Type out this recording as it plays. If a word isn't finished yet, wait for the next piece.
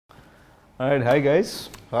Alright, hi guys.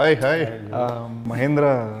 Hi.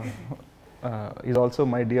 Mahendra is also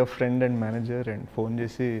my dear friend and manager and phone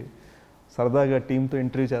చేసి సరదాగా టీంతో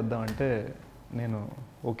interview చేద్దాం అంటే నేను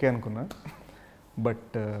ఓకే అనుకున్నా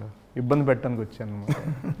బట్ ఇబ్బంది పెట్టడానికి వచ్చాను అనమాట.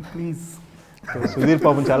 ప్లీజ్ సుధీర్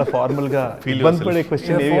పాపం చాలా ఫార్మల్గా ఇబ్బంది పడే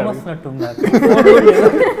క్వశ్చన్ ఏవి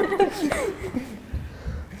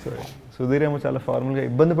సుధీర్ ఏమో చాలా ఫార్మల్గా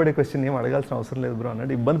ఇబ్బంది పడే క్వశ్చన్ ఏం అడగాల్సిన అవసరం లేదు బ్రో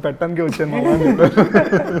అన్నాడు. ఇబ్బంది పెట్టడానికే వచ్చాను మామ అని చెప్పారు.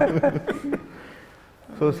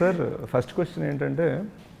 సో సార్ ఫస్ట్ క్వశ్చన్ ఏంటంటే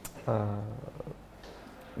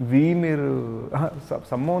మీరు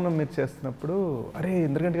సమ్మోహనం మీరు చేస్తున్నప్పుడు అరే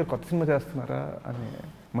ఇంద్రగంటి గారు కొత్త సినిమా చేస్తున్నారా అని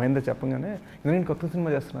మహేంద్ర చెప్పగానే ఇంద్రగంటి కొత్త సినిమా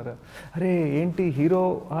చేస్తున్నారా, అరే ఏంటి హీరో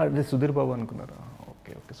సుధీర్ బాబు అనుకున్నారా,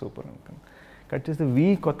 ఓకే సూపర్ అనుకున్నాను. కట్ చేస్తే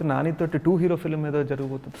కొత్త నానితోటి 2 హీరో ఫిల్మ్ ఏదో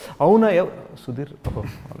జరగబోతుంది, అవునా సుధీర్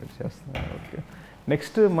ఆల్రెడీ చేస్తున్నారు, ఓకే.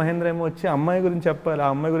 నెక్స్ట్ మహేంద్ర ఏమో వచ్చి అమ్మాయి గురించి చెప్పాలి, ఆ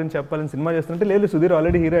అమ్మాయి గురించి చెప్పాలని సినిమా చేస్తుంటే లేదు సుధీర్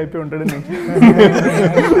ఆల్రెడీ హీరో అయిపోయి ఉంటాడని.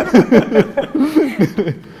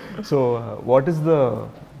 So what is the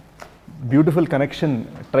beautiful connection,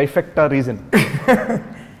 ట్రైఫెక్టా reason?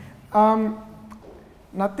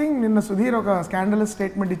 Nothing. నిన్న సుధీర్ ఒక స్కాండలస్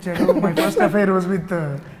స్టేట్మెంట్ ఇచ్చాడు, my first affair was with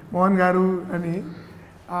Mohan గారు అని.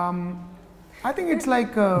 I think it's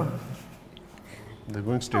like they're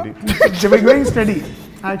going steady. They're going steady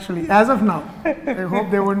actually as of now. I hope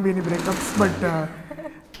there won't be any breakups,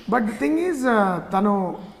 but the thing is tanu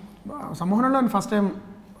sammohanalo first time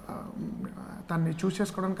tanni choose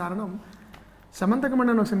chesukodan karanam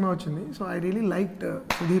Samanthakamanni oka cinema vachindi, so I really liked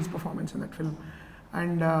Sudhir's performance in that film.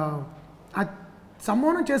 And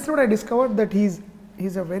sammohanam chestunappudu I discovered that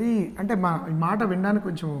he's a very ante maata vindaniki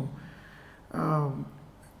koncham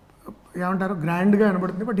ఏమంటారు గ్రాండ్గా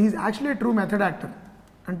కనబడుతుంది, but he's actually true method actor.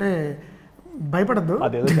 అంటే భయపడద్దు,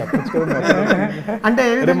 అంటే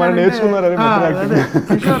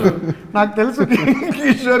కిషోర్ నాకు తెలుసు,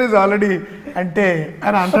 Kishore is already అంటే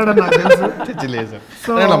అని అంటాడని నాకు తెలుసు.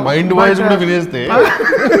 సో మైండ్ వాయిస్ కూడా వినేస్తే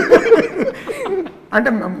అంటే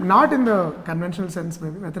not in the conventional sense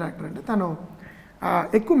maybe method actor అంటే తను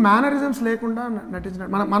ఎక్కువ మేనరిజమ్స్ లేకుండా నటించిన,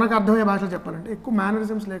 మనకు అర్థమయ్యే భాషలో చెప్పాలంటే ఎక్కువ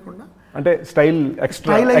మేనరిజమ్స్ లేకుండా, అంటే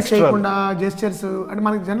స్టైలైజ్ చేయకుండా జెస్చర్స్. అంటే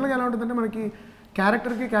మనకి జనరల్గా ఎలా ఉంటుందంటే మనకి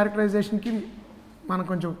క్యారెక్టరైజేషన్కి మనం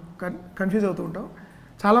కొంచెం కన్ఫ్యూజ్ అవుతూ ఉంటాం.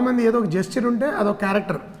 చాలామంది ఏదో ఒక జెస్చర్ ఉంటే అదొక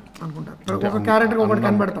క్యారెక్టర్ అనుకుంటారు, ఒక క్యారెక్టర్ ఒకటి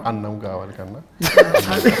కనబడతాం. అన్నం కావాలి కన్నా.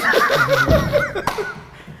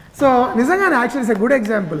 సో నిజంగానే actually it's a good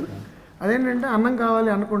example. అదేంటంటే అన్నం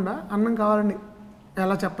కావాలి అనకుండా అన్నం కావాలని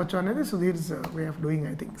ఎలా చెప్పచ్చు అనేది Sudheer's way of doing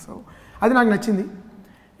I think. So అది నాకు నచ్చింది.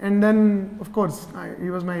 And then of course he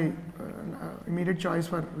was my immediate choice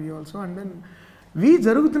for we also. And then we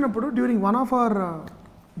జరుగుతున్నప్పుడు during one of our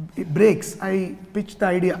breaks I pitch the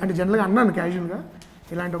idea. అంటే జనరల్గా అన్నాను క్యాజువల్గా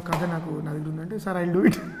ఇలాంటి ఒక కథ నాకు నా దగ్గర ఉందంటే, sir I do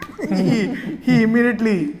it. He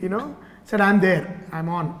immediately you know said I'm there,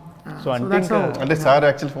 I'm on. అంటే సార్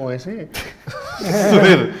యాక్చువల్ ఫోన్ వేసి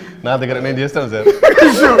నా దగ్గర నేను చేస్తాను సార్,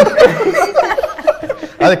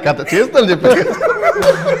 అదే కథ చేస్తాను చెప్పి.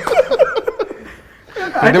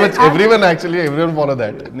 Everyone follow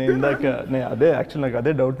that. నేను ఇందాక అదే యాక్చువల్ నాకు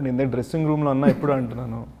అదే డౌట్. నేను ఇందాక డ్రెస్సింగ్ రూమ్ లో అన్నా ఎప్పుడు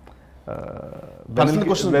అంటున్నాను,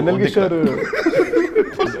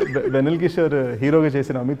 వెనల్ కిషోర్ హీరోగా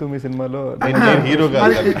చేసిన అమితుమి సినిమాలో హీరోగా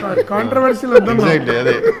కాంట్రవర్షియల్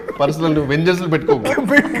అదే పర్సనల్ వెంజర్స్ పెట్టుకోకు,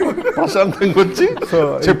 ప్రశాంతంగా వచ్చి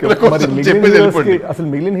అసలు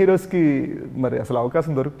మిగిలిన హీరోస్ కి మరి అసలు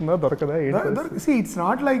అవకాశం దొరుకుతుందా దొరకదా? ఇట్స్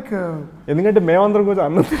నాట్ లైక్, ఎందుకంటే మేమందరం కొంచెం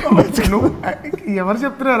అన్నం ఎవరు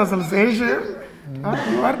చెప్తున్నారు అసలు Sesh,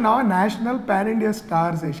 you are now national pan India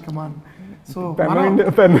star Sesh, come on. So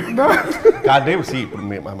కాదే ఇప్పుడు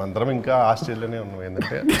మేమందరం ఇంకా ఆస్ట్రేలియానే ఉన్నాం.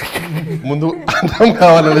 ఏంటంటే ముందు అన్నం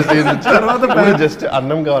కావాలనే స్టేజ్ నుంచి జస్ట్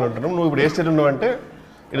అన్నం కావాలంటున్నాం. నువ్వు ఇప్పుడు ఏ స్టేజ్ ఉన్నావు అంటే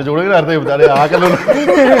ఇలా చూడగానే అర్థం అయిపోతుంది, అదే ఆకలి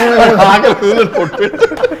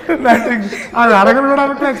అది అడగలు కూడా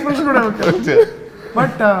ఎక్స్ప్రెషన్ కూడా ఉంటుంది.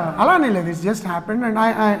 బట్ అలానే లేదు, it's just happened and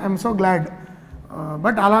I'm so glad.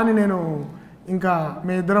 But అలానే నేను ఇంకా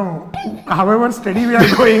మీ ఇద్దరం however steady we are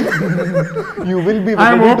going, you will be I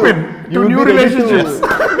am open to new relationships.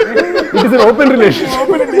 It is an open relationship.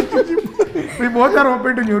 We both are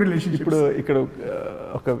open to new relationships. ఇప్పుడు ఇక్కడ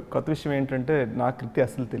ఒక కొత్త విషయం ఏంటంటే నాకు కృతి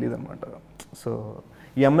అసలు తెలియదు అనమాట. సో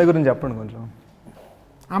ఈ అమ్మాయి గురించి చెప్పండి కొంచెం.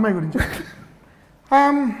 అమ్మాయి గురించి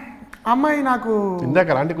అమ్మాయి నాకు ఇందాక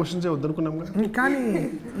అలాంటి క్వశ్చన్స్ వద్దనుకున్నాం కానీ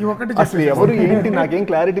ఈ ఒకటి అసలు ఎవరు ఏంటి నాకేం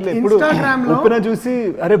క్లారిటీ లేదు. ఇన్స్టాగ్రామ్ లో ఉప్పెన చూసి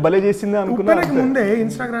అరే భలే చేసింది అనుకున్నా. ముందే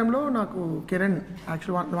ఇన్స్టాగ్రామ్ లో నాకు Kiran,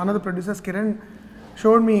 actually one of the producers Kiran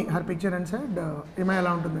showed me her picture and said ఏమై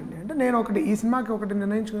ఎలా ఉంటుందండి అంటే, నేను ఒకటి ఈ సినిమాకి ఒకటి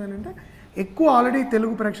నిర్ణయించుకున్నానంటే, ఎక్కువ ఆల్రెడీ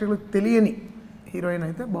తెలుగు ప్రేక్షకులకు తెలియని హీరోయిన్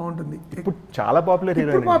అయితే బాగుంటుంది. ఇప్పుడు చాలా పాపులర్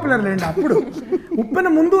హీరోయిన్. పాపులర్ లేండి. అప్పుడు ఉప్పెన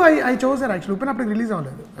ముందు ఐ చూసారు యాక్చువల్లీ. ఉప్పెన అప్పుడు రిలీజ్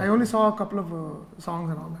అవ్వలేదు. I only saw couple of songs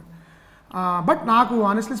and all that. But నాకు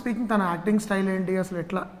ఆనెస్ట్లీ స్పీకింగ్ తన యాక్టింగ్ స్టైల్ ఏంటి, అసలు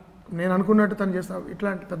ఎట్లా నేను అనుకున్నట్టు తను చేస్తా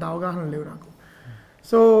ఇట్లాంటి పెద్ద అవగాహన లేవు నాకు.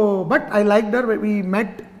 So but I like there. We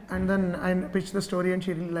met and then I pitch the story and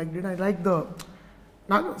she really like it. I like the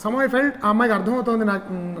నాకు సమ్ ఐ ఫెల్ట్ ఆ అమ్మాయికి అర్థమవుతుంది నాకు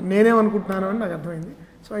నేనేమనుకుంటున్నాను అని నాకు అర్థమైంది.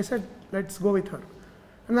 So I said let's go with her.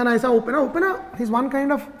 And then I saw Upena. Upena is one kind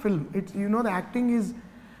of film. It's, you know, the acting is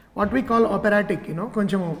what we call operatic, you know,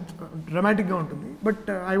 koncham dramatic ga untundi. But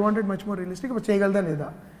I wanted much more realistic. But cheyagalda leda.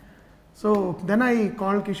 So then I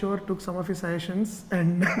called Kishore, took some of his suggestions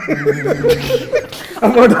and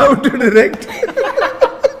about how to direct.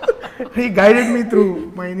 He guided me through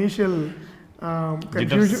my initial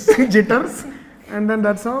confusion, jitters. And then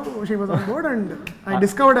that's how she was on board and I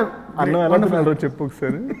discovered a wonderful cheppu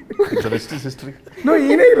okasari. It's a rest is history. No,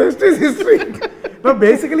 rest is history. No,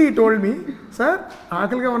 basically he told me, sir,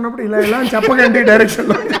 ఆకలిగా ఉన్నప్పుడు ఇలా ఇలా అని చెప్పకండి direction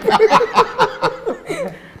లో.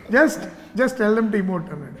 Just tell them to emote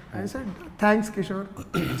అన్నాడు. I said, thanks Kishore,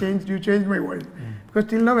 you changed my world. Because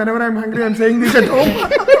till now whenever I'm hungry I'm saying this at home.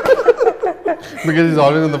 Because he's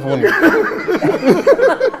always on the phone.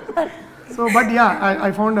 So, but yeah,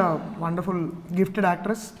 I found a wonderful, gifted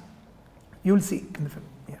actress. You'll see in the film.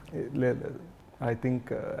 Yeah. I think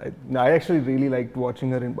I actually really liked watching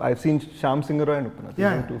her. I've seen Shyam Singh Roy and Upena.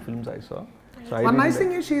 Yeah. Two films I saw. So One nice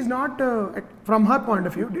thing is she's not, from her point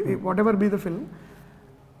of view, whatever be the film,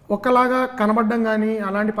 ఒకలాగా కనబడడం కానీ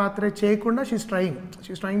అలాంటి పాత్ర చేయకుండా she's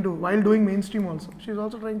trying to while doing main stream also she's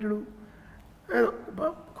also trying to do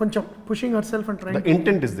కొంచెం pushing her self and trying. The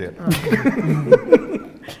intent is there.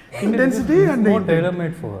 Intensity and more tailor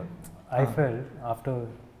made for her. I felt after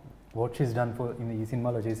what she's done for in ఈ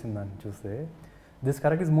సినిమాలో చేసిందని చూస్తే this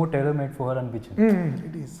character is more tailor made for her అనిపించింది.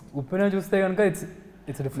 It is. ఉప్పెన చూస్తే కనుక it's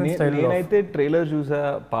a different style. నేనైతే trailer చూసా,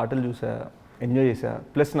 పాటలు చూసా, ఎంజాయ్ చేసా.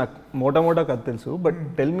 ప్లస్ నాకు మోటా కథ తెలుసు. But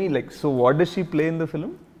tell me like so what does she play in the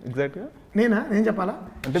film ఎగ్జాక్ట్గా? నేను చెప్పాలా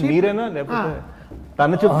అంటే మీరేనా లేకపోతే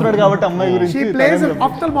తను చెప్తున్నాడు కాబట్టి అమ్మాయి గురించి? She place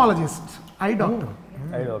ఆప్థల్మాలజిస్ట్, I doctor.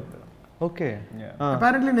 Okay.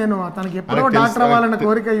 Apparently నేను తనకి ఎప్పుడో డాక్టర్ అవ్వాలన్న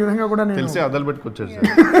కోరిక ఈ విధంగా కూడా నేను తెలిసి అదలు పెట్టుకొచ్చాడు సార్.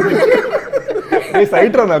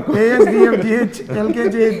 సైట్ రా నాకు. ASDF, GH,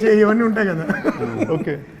 LKGH ఇవన్నీ ఉంటాయి కదా.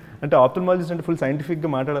 ఓకే. అంటే ఆప్థల్మాలజిస్ట్ అంటే ఫుల్ సైంటిఫిక్ గా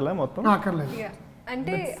మాట్లాడాలా మొత్తం? అక్కర్లేదు.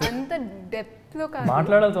 అంటే అంత డెప్త్ లో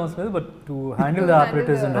మాట్లాడాల్సిన అవసరం లేదు. But to handle the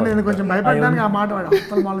operators and నేను కొంచెం భయపడడానికి ఆ మాట వాడు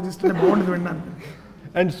ఆప్థల్మాలజిస్ట్ అంటే బాగుంటుంది వినడానికి.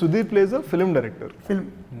 And Sudheer place a film director. Film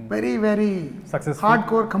very very successful hard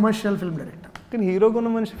core commercial film director. కానీ హీరోగా ఉన్న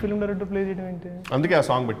మనిషి ఫిల్మ్ డైరెక్టర్ ప్లే చేయడం ఏంటి? అందుకే ఆ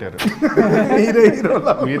సాంగ్ పెట్టారు.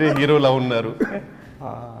 మీరే హీరోలా ఉన్నారు.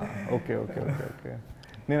 ఓకే.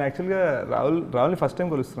 నేను యాక్చువల్గా రాహుల్ని ఫస్ట్ టైం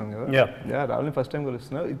కలుస్తున్నాను కదా. రాహుల్ని first time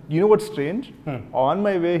కలుస్తున్నా. You know what strange, on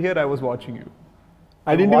my way here I was watching you.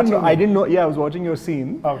 I didn't know. Yeah, I was watching your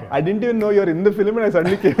scene. Okay. I didn't even know you're in the film, and I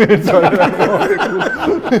suddenly came in.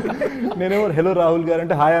 నేనేమో hello Rahul గారు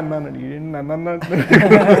అంటే hi అన్నాను. నన్ను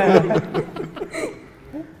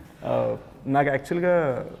నాకు యాక్చువల్గా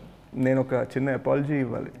నేను ఒక చిన్న అపాలజీ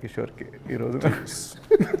ఇవ్వాలి కిషోర్కి ఈరోజు.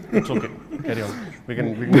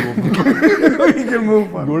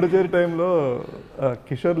 గూఢచేరి టైంలో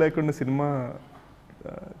కిషోర్ లేకుండా సినిమా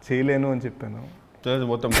చేయలేను అని చెప్పాను.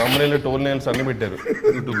 మొత్తం తమ్ముళ్ళు టోల్ నెయిల్స్ అన్ని పెట్టారు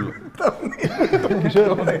యూట్యూబ్లో.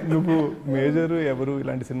 కిషోర్ నువ్వు మేజర్ ఎవరు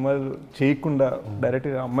ఇలాంటి సినిమాలు చేయకుండా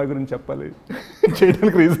డైరెక్ట్గా అమ్మాయి గురించి చెప్పాలి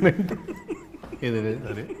చేయడానికి రీజన్ ఏంటి?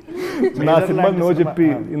 నా సినిమా నో చెప్పి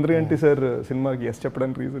ఇంద్రగంటి సార్ సినిమాకి ఎస్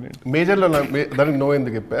చెప్పడానికి రీజన్ ఏంటి? మేజర్లో దానికి నో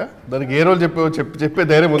ఎందుకు చెప్పా? దానికి ఏ రోల్ చెప్పే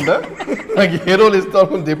ధైర్యం ఉందా? నాకు ఏ రోల్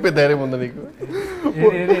ఇస్తావు చెప్పే ధైర్యం ఉందా నీకు?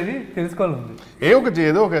 తెలుసుకోవాలి.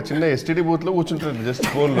 ఏదో ఒక చిన్న ఎస్టీడీ బూత్లో కూర్చుంటాడు జస్ట్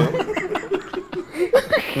ఫోన్లో.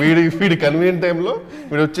 వీడి కన్వీనియంట్ టైంలో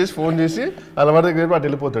వీడు వచ్చేసి ఫోన్ చేసి అలవాటు దగ్గర అటు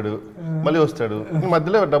వెళ్ళిపోతాడు, మళ్ళీ వస్తాడు,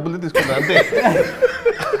 మధ్యలో డబ్బులు తీసుకుంటాడు అంతే.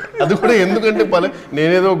 అది కూడా ఎందుకంటే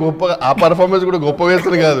నేనేదో గొప్ప ఆ పర్ఫార్మెన్స్ కూడా గొప్ప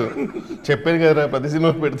వేస్తాను కాదు, చెప్పాను కదా ప్రతి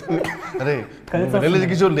సినిమా పెడతాను. అరే వెనల్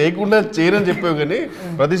కిషోర్ లేకుండా చేయరని చెప్పావు కానీ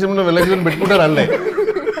ప్రతి సినిమా వెనల్ కిషోర్ పెట్టుకుంటారు అల్లే.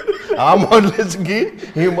 ఆ మోడల్స్కి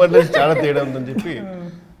ఈ మోడల్స్ చాలా తేడా ఉందని చెప్పి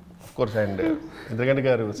ఆఫ్ కోర్స్. అండ్ ఇంద్రగంటి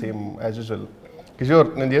గారు సేమ్ యాజ్ యూజువల్, కిషోర్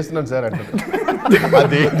నేను చేస్తున్నాను సార్ అంటాడు.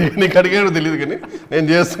 అదే నీకు అడిగాడు తెలియదు కానీ నేను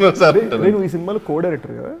చేస్తున్నాను సార్ అంటారు. నేను ఈ సినిమాలో కో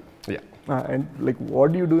డైరెక్టర్ కదా. And like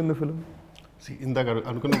what you do in the film? ఇందాక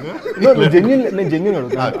అనుకున్నాగా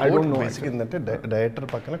ఏంటంటే డైరెక్టర్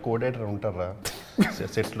పక్కన కో డైరెక్టర్ ఉంటారా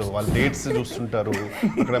సెట్లో, వాళ్ళ డేట్స్ చూస్తుంటారు,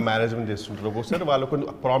 ఇక్కడ మేనేజ్మెంట్ చేస్తుంటారు. ఒక్కొక్కసారి వాళ్ళు కొన్ని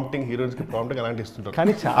ప్రాంప్టింగ్ హీరోయిన్స్కి ప్రాంప్టింగ్ అలాంటి ఇస్తుంటారు.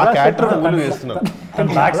 కానీ చాలా క్యారెక్టర్ ఊళ్ళు చేస్తున్నారు.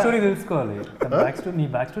 బ్యాక్ స్టోరీ తెలుసుకోవాలి. నీ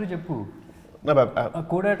బ్యాక్ స్టోరీ చెప్పు.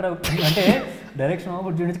 కో డైరెక్టర్ అంటే డైరెక్షన్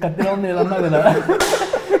ఆపర్చునిటీ కత్తిలో ఉంది అన్నా కదా.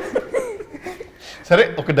 సరే,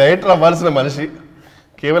 ఒక డైరెక్టర్ అవ్వాల్సిన మనిషి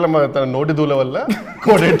కేవలం తన నోటి దూల వల్ల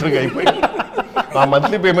కో డైరెక్టర్గా అయిపోయి ఆ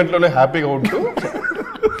మంత్లీ పేమెంట్లోనే హ్యాపీగా ఉంటూ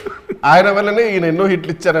ఆయన వల్లనే ఈయన ఎన్నో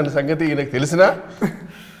హిట్లు ఇచ్చారన్న సంగతి ఈయనకు తెలిసినా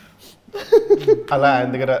అలా ఆయన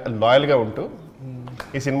దగ్గర లాయల్గా ఉంటూ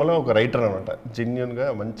ఈ సినిమాలో ఒక రైటర్ అనమాట, జెన్యున్గా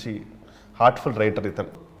మంచి హార్ట్ఫుల్ రైటర్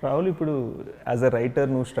ఇతను. రాహుల్, ఇప్పుడు యాజ్ అ రైటర్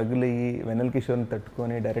నువ్వు స్ట్రగుల్ అయ్యి వెన్నెల్ కిషోర్ని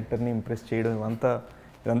తట్టుకొని డైరెక్టర్ని ఇంప్రెస్ చేయడం ఇదంతా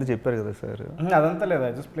చెప్పారు కదా సార్. అదంతా లేదు,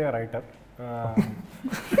 ఐ జస్ట్ ప్లే రైటర్.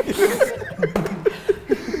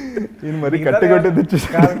 మరి కట్టగొట్టి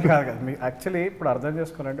కాదు కాదు మీకు యాక్చువల్లీ ఇప్పుడు అర్థం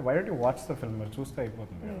చేసుకోవాలంటే why don't you watch the film, మీరు చూస్తే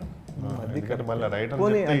అయిపోతుంది కదా. మళ్ళీ రైటర్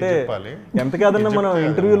అంటే చెప్పాలి. ఎంత కాదన్నా మనం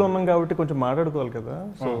ఇంటర్వ్యూలో ఉన్నాం కాబట్టి కొంచెం మాట్లాడుకోవాలి కదా.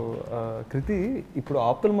 సో కృతి, ఇప్పుడు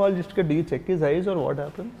ఆప్థల్మాలజిస్ట్గా do you check his eyes are what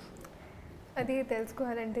happens? అది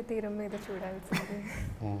తెలుసుకోవాలంటే తీరం మీద చూడాల్సింది.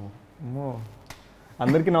 అమ్మో,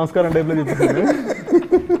 అందరికీ నమస్కారం టైప్లో చెప్తుంది.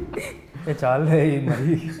 చాలే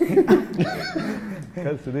మరి.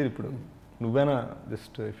 సుధీర్, ఇప్పుడు నువ్వేనా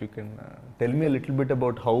just if you can tell me little bit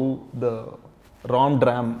about how the Ram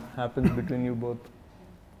డ్రామ్ happens between you both.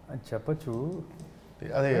 అని చెప్పచ్చు.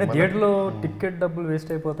 అదే థియేటర్లో టికెట్ డబ్బులు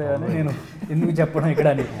వేస్ట్ అయిపోతాయని నేను ఎందుకు చెప్పడం ఇక్కడ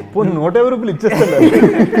అని. పోనీ 150 రూపాయలు ఇచ్చేస్తాను.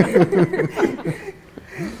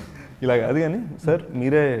 ఇలా కాదు కానీ సార్,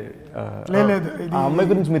 మీరే లేదు ఆ అమ్మాయి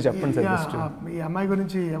గురించి మీరు చెప్పండి సార్. జస్ట్ ఈ అమ్మాయి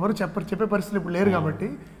గురించి ఎవరు చెప్పే పరిస్థితులు ఇప్పుడు లేరు కాబట్టి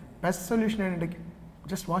బెస్ట్ సొల్యూషన్ ఏంటంటే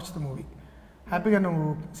జస్ట్ వాచ్ ద మూవీ. హ్యాపీగా నువ్వు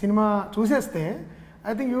cinema చూసేస్తే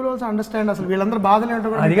I think you will also understand అసలు వీళ్ళందరూ బాధలు ఏంటో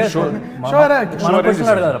కూడా.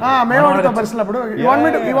 మేము అడుగుతాం పరిస్థితులు అప్పుడు. You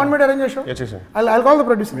want me to arrange show? I call the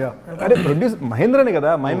producer. అరే ప్రొడ్యూస్ మహేంద్రనే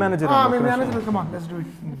కదా, my manager. Me manager, come on let's do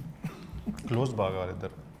it. Close బాగా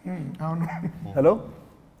వాళ్ళిద్దరు. అవును. హలో,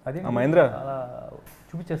 అది మహేంద్ర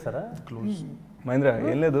చూపించేస్తారా? మహేంద్ర,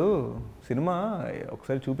 ఏం లేదు, సినిమా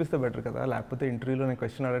ఒకసారి చూపిస్తే బెటర్ కదా, లేకపోతే ఇంటర్వ్యూలో నేను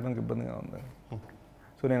క్వశ్చన్ అడగడానికి ఇబ్బందిగా ఉంది.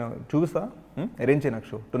 సో నేను చూపిస్తా, అరేంజ్ చేయి నాకు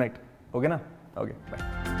షో టు నైట్. ఓకేనా? Okay, bye.